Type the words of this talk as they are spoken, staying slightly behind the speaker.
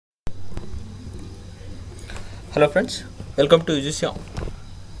Hello friends, welcome to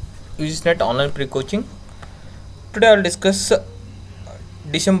UGC NET online pre-coaching. Today I will discuss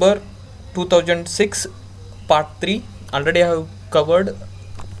December 2006 part 3. Already I have covered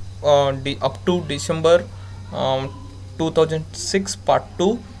up to December 2006 part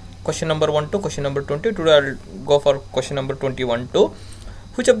 2, question number 1 to question number 20. Today I will go for question number 21 too.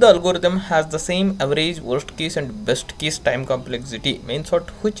 Which of the algorithm has the same average, worst case and best case time complexity? Means what?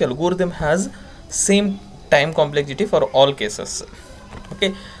 Which algorithm has same time complexity for all cases?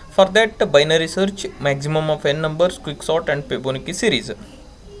 Okay, for that binary search, maximum of n numbers, quicksort and Fibonacci series.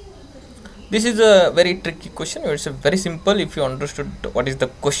 This is a very tricky question. It's a very simple if you understood what is the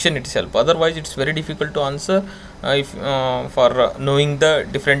question itself. Otherwise it's very difficult to answer for knowing the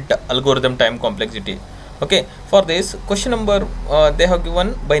different algorithm time complexity. Okay, for this question number they have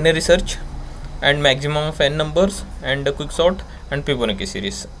given binary search and maximum of n numbers and quicksort and Fibonacci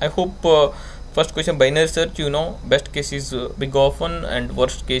series. I hope first question, binary search, you know, best case is big often and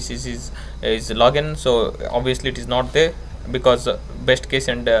worst case is log n, so obviously it is not there because best case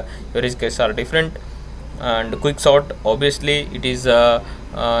and average case are different. And quicksort, obviously it is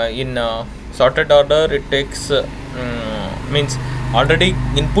in sorted order. It takes means already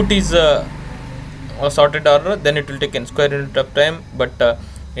input is sorted order, then it will take n square unit of time, but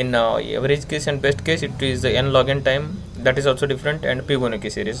in average case and best case it is n log n time, that is also different. And Fibonacci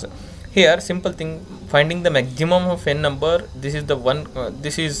series, here simple thing, finding the maximum of n number. This is the one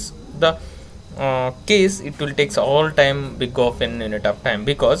this is the case it will takes all time big of n unit of time,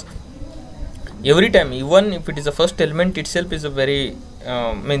 because every time, even if it is the first element itself is a very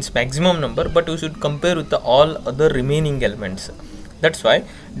means maximum number, but we should compare with the all other remaining elements. That's why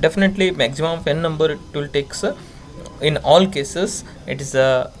definitely maximum of n number it will takes in all cases it is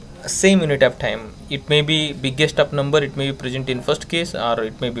a same unit of time. It may be biggest of number, it may be present in first case, or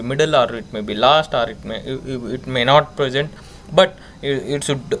it may be middle, or it may be last, or it may not present, but it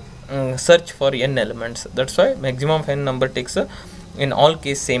should search for n elements. That's why maximum of n number takes in all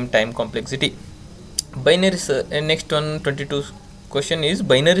case same time complexity. Binary next one, 22 question is,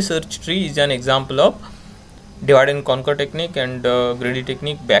 binary search tree is an example of divide and conquer technique and greedy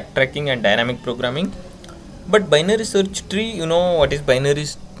technique, backtracking and dynamic programming. But binary search tree, you know what is binary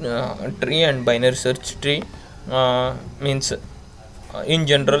tree and binary search tree means in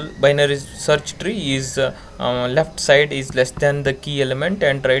general binary search tree is left side is less than the key element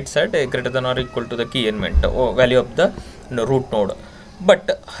and right side greater than or equal to the key element or value of the root node.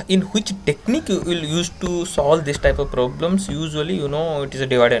 But in which technique you will use to solve this type of problems? Usually, you know, it is a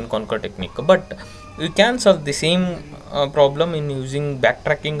divide and conquer technique, but you can solve the same problem in using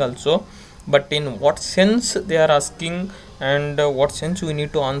backtracking also. But in what sense they are asking and what sense we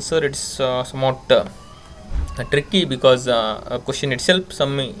need to answer, it's somewhat tricky, because question itself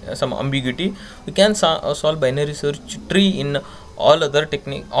some ambiguity. We can solve binary search tree in all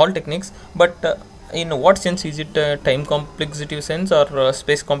techniques, but in what sense is it time complexity sense or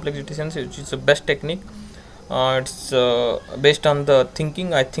space complexity sense, which is the best technique? It's based on the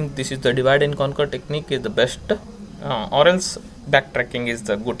thinking. I think this is the divide and conquer technique is the best, or else backtracking is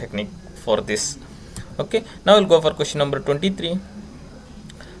the good technique for this. Okay, now we'll go for question number 23.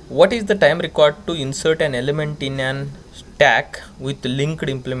 What is the time required to insert an element in an stack with linked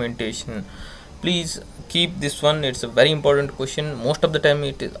implementation? Please keep this one, it's a very important question. Most of the time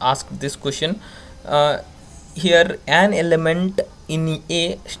it is asked this question. Here an element in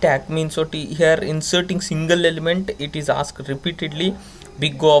a stack means what? Here inserting single element, it is asked repeatedly,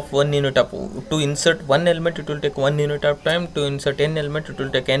 big O of 1 unit of, to insert one element it will take 1 unit of time, to insert n element it will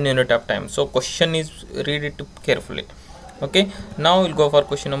take n unit of time. So question is, read it carefully. Okay, now we'll go for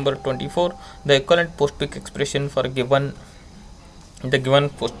question number 24. The equivalent postfix expression for the given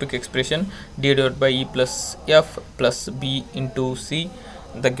postfix expression, d divided by e plus f plus b into c,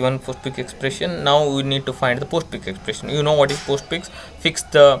 the given postfix expression. Now we need to find the postfix expression. You know what is postfix? Fix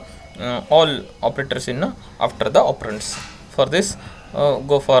the all operators in after the operands. For this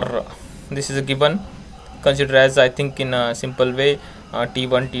go for, this is a given, consider as, I think in a simple way,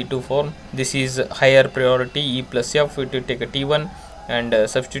 t1 t2 form. This is higher priority, e plus f, it will take a t1 and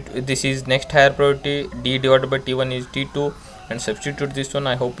substitute. This is next higher priority, d divided by t1 is t2, and substitute this one.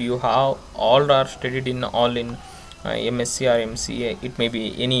 I hope you have all are studied in all in MSc or MCA, it may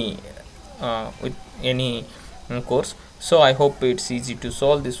be any with any course. So I hope it's easy to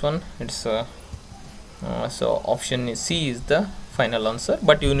solve this one. It's so option is C is the final answer,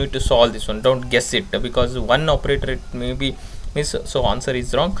 but you need to solve this one, don't guess it, because one operator it may be miss, so answer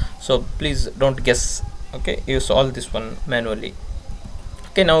is wrong. So please don't guess. Okay, you solve this one manually.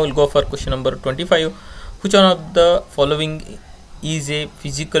 Okay, now we'll go for question number 25. Which one of the following is a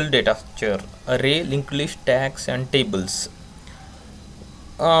physical data structure? Array, linked list, tags and tables.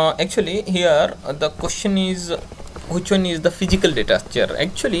 Actually here the question is which one is the physical data structure.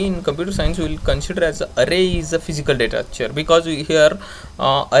 Actually in computer science we will consider as array is a physical data structure, because here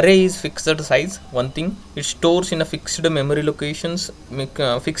array is fixed size, one thing, it stores in a fixed memory locations,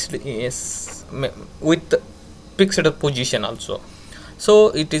 fixed with fixed position also, so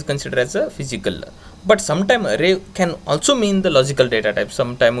it is considered as a physical. But sometime array can also mean the logical data type.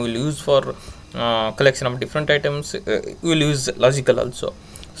 Sometime we will use for collection of different items, we will use logical also.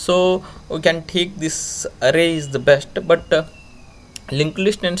 So we can take this array is the best, but linked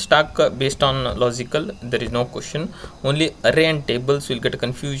list and stack based on logical, there is no question. Only array and tables will get a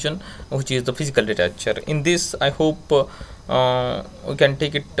confusion, which is the physical data structure. In this I hope we can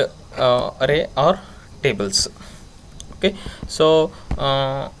take it array or tables. Okay, so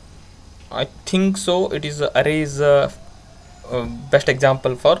I think so it is array is best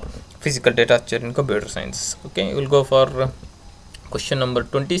example for physical data structure in computer science. Okay, we will go for question number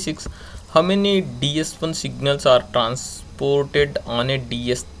 26. How many DS1 signals are transported on a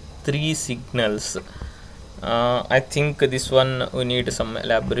DS3 signals? I think this one we need some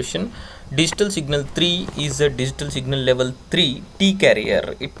elaboration. Digital signal 3 is a digital signal level 3 T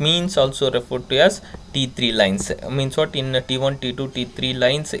carrier. It means also referred to as T3 lines. Means what? In T1, T2, T3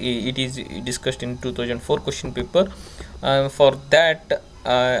 lines, it is discussed in 2004 question paper. For that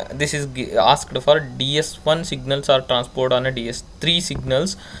this is asked for DS1 signals are transported on a DS3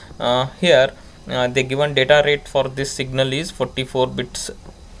 signals. Here the given data rate for this signal is 44 bits,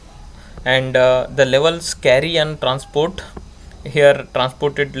 and the levels carry and transport, here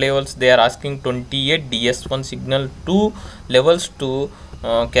transported levels they are asking 28 DS1 signal to levels to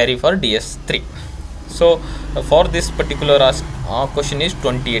carry for DS3. So for this particular question is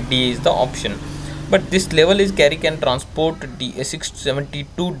 28, D is the option. But this level is carry can transport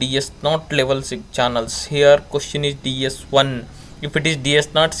 672 DS0 level channels. Here question is DS1. If it is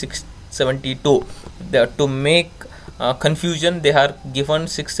DS0 672, to make confusion they are given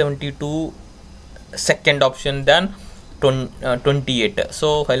 672 second option than 28.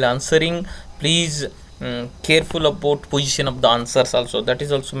 So while answering, please careful about position of the answers also. That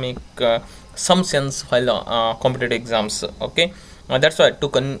is also make some sense while competitive exams. Okay. That's why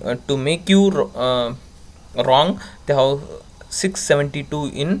to make you wrong, they have 672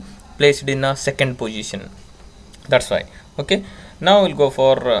 in placed in a second position. That's why. Okay, now we'll go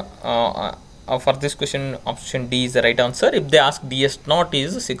for this question, option D is the right answer. If they ask DS0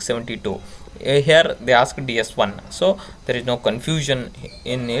 is 672, here they ask DS1, so there is no confusion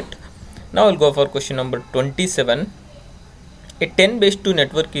in it. Now we'll go for question number 27. A 10/2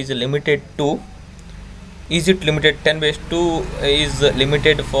 network is limited to, is it limited 10/2 is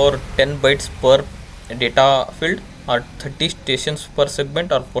limited for 10 bytes per data field, or 30 stations per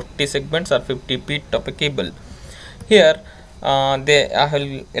segment, or 40 segments, or 50 feet of a cable? Here they have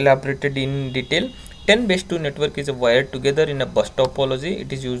elaborated in detail. 10/2 network is wired together in a bus topology.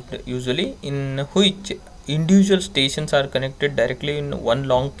 It is used usually in which individual stations are connected directly in one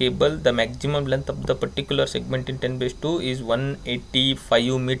long cable. The maximum length of the particular segment in 10/2 is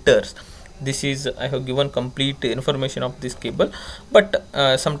 185 meters. This is, I have given complete information of this cable, but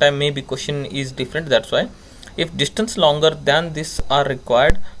sometime maybe question is different. That's why if distance longer than this are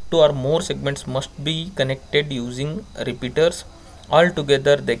required, 2 or more segments must be connected using repeaters.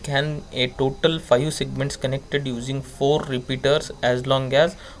 Altogether they can a total 5 segments connected using 4 repeaters as long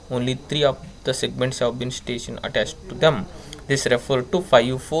as only 3 of the segments have been station attached to them. This refers to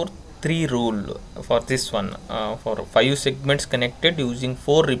 5-4-3 rule for this one. For 5 segments connected using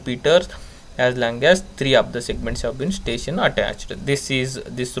 4 repeaters as long as 3 of the segments have been station attached.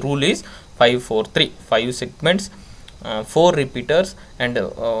 This rule is 5-4-3. 5 segments, 4 repeaters, and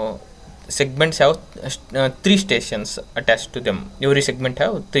segments have 3 stations attached to them. Every segment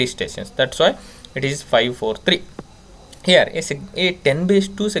have 3 stations. That's why it is 5-4-3. Here a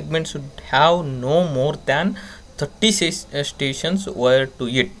 10/2 segment should have no more than 30 stations wired to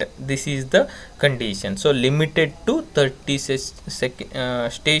it. This is the condition. So limited to 30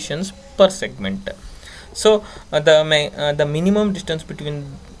 stations per segment. So the minimum distance between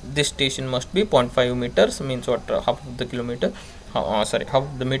this station must be 0.5 meters. Means what? Half of the kilometer. Half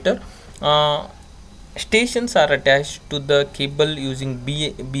of the meter. Stations are attached to the cable using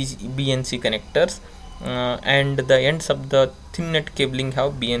BNC connectors, and the ends of the thin net cabling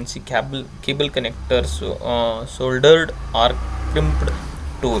have BNC cable connectors soldered or crimped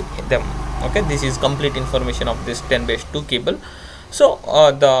to them. Okay, this is complete information of this 10/2 cable. So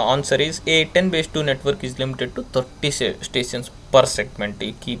the answer is a 10/2 network is limited to 30 stations per segment.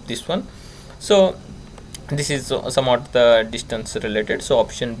 You keep this one. So this is somewhat the distance related, so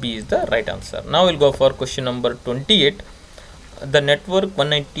option B is the right answer. Now we'll go for question number 28. The network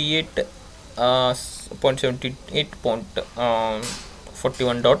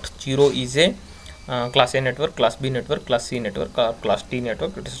 198.78.41.0 is a class A network, class B network, class C network, or class D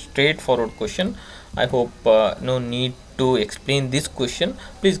network. It is a straightforward question. I hope no need to explain this question.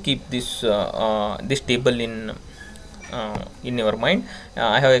 Please keep this this table in your mind.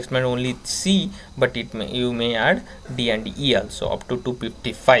 I have explained only C, but you may add D and E also up to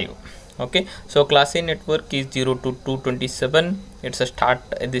 255. Okay, so class A network is 0 to 227. It's a start,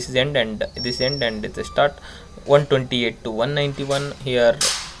 this is end, and this end, and it's a start. 128 to 191. Here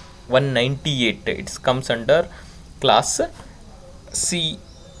 198, it comes under class C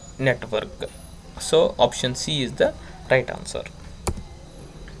network. So option C is the right answer.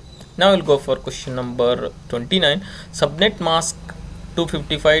 Now we'll go for question number 29. Subnet mask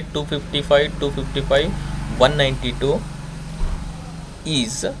 255, 255, 255, 192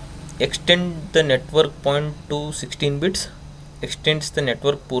 is extend the network point to 16 bits, extends the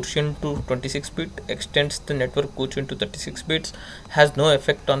network portion to 26 bit, extends the network portion to 36 bits, has no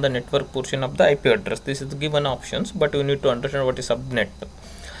effect on the network portion of the IP address. This is the given options, but we need to understand what is subnet.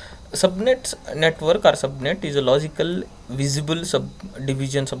 Subnet network or subnet is a logical visible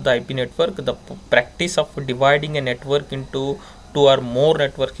subdivisions of the IP network. The practice of dividing a network into two or more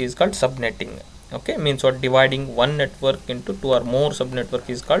network is called subnetting. Okay, means what? Dividing one network into two or more subnetwork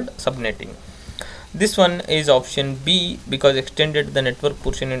is called subnetting. This one is option B, because extended the network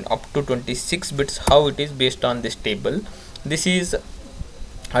portion in up to 26 bits. How it is? Based on this table. This is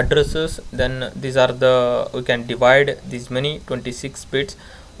addresses, then these are the, we can divide these many 26 bits,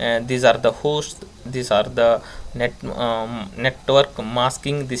 and these are the hosts, these are the network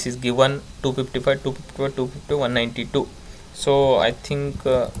masking. This is given 255, 255, 250, 192. So I think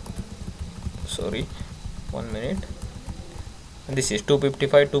sorry, 1 minute. This is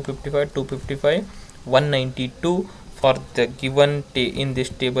 255, 255, 255, 192 for the given in this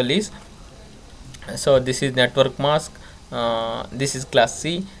table is. So this is network mask, this is class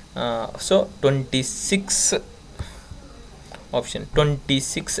C. So 26, option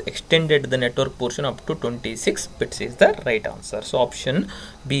 26 extended the network portion up to 26 bits is the right answer. So option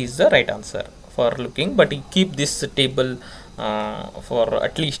B is the right answer for looking, but you keep this table for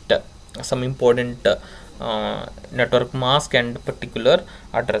at least some important network mask and particular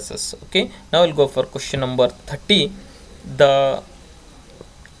addresses. Okay, now we'll go for question number 30. The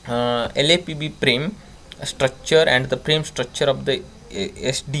LAPB frame structure and the frame structure of the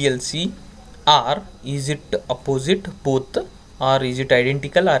SDLC are, is it opposite, both, or is it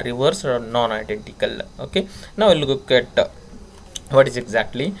identical, or reverse, or non-identical? Okay, now we'll look at what is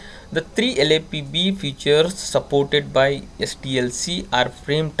exactly. The three LAPB features supported by SDLC are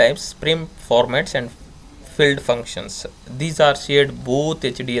frame types, frame formats, and field functions. These are shared both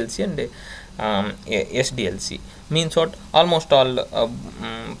HDLC and SDLC. Means what? Almost all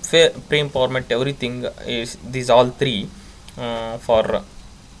frame format, everything is, these all three for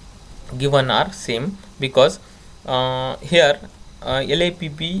given are same, because here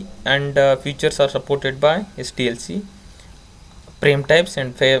LAPB and features are supported by SDLC, frame types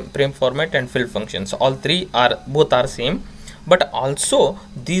and frame format and field functions. All three are, both are same, but also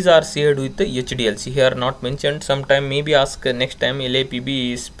these are shared with the HDLC. Here not mentioned. Sometime maybe ask next time,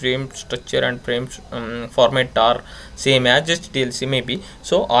 LAPB is frame structure and frame format are same as HDLC maybe.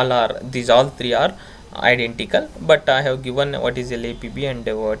 So all are, these all three are identical, but I have given what is LAPB and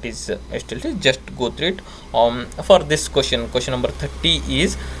what is SDLC. Just go through it. For this question number 30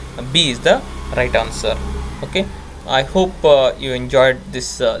 is B is the right answer. Okay, I hope you enjoyed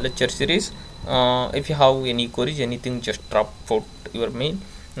this lecture series. If you have any queries, anything, just drop out your mail,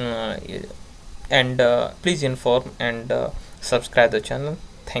 and please inform and subscribe the channel.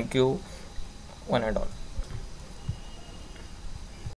 Thank you one and all.